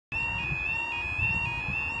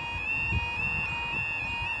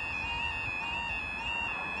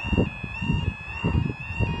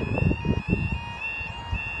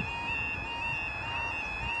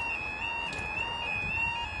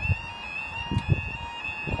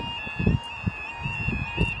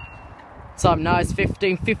Time now is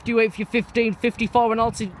 15:58 for 15:54 when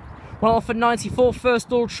Alpha 94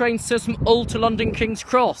 first all train says from Hull to London King's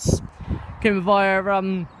Cross. Came via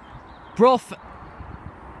Brough,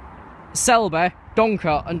 Selby,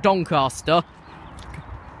 Doncaster and Doncaster.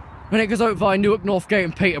 And it goes out via Newark, Northgate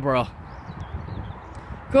and Peterborough.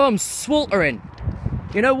 God, I'm sweltering.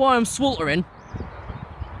 You know why I'm sweltering?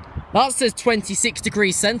 That says 26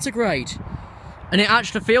 degrees centigrade. And it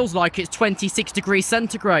actually feels like it's 26 degrees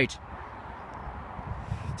centigrade.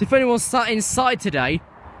 So if anyone's sat inside today,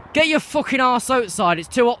 get your fucking arse outside, it's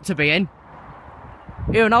too hot to be in.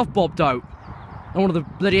 Even I've bobbed out. I'm one of the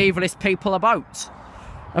bloody evilest people about.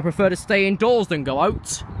 I prefer to stay indoors than go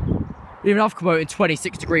out. Even I've come out in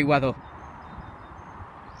 26 degree weather.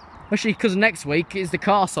 Especially because next week is the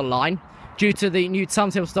Castle line, due to the new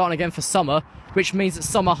timetable starting again for summer, which means that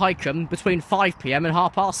summer Highcombe between 5 PM and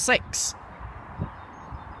 6:30.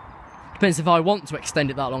 Depends if I want to extend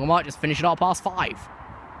it that long, I might just finish at 5:30.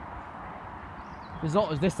 As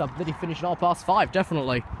not as this, I'll bloody finish at 5:30,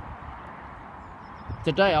 definitely.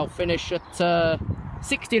 Today I'll finish at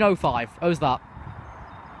 16:05. How's that?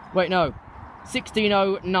 Wait, no.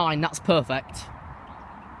 16:09, that's perfect.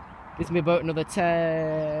 Gives me about another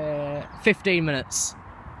 15 minutes.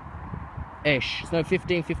 Ish. It's no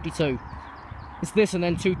 15:52. It's this and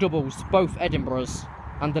then 2 doubles, both Edinburghs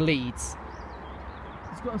and the Leeds.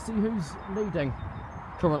 Just got to see who's leading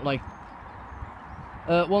currently.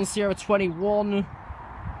 1 Sierra 21.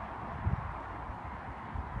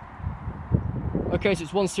 Okay, so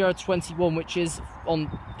it's 1 Sierra 21, which is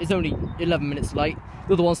only 11 minutes late.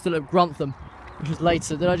 The other one's still at Grantham, which was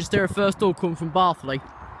later. Did I just hear a first all come from Bartley?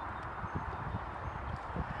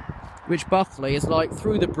 Which Bartley is like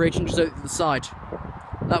through the bridge and just out to the side.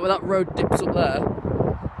 That where that road dips up there,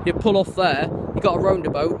 you pull off there, you got a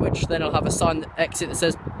roundabout, which then will have a sign exit that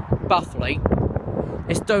says Bartley.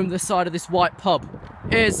 It's down the side of this white pub.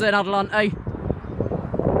 Here's an Adelante.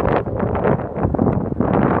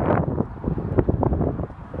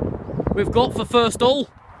 We've got for first all.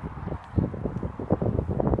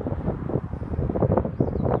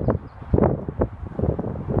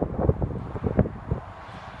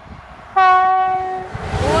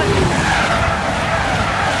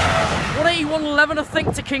 What 81.11 I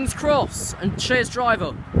think to King's Cross and Cheers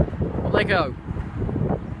driver. Up they go.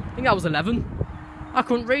 I think that was 11. I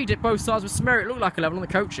couldn't read it, both sides were smear. It looked like 11 on the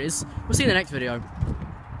coaches. We'll see you in the next video.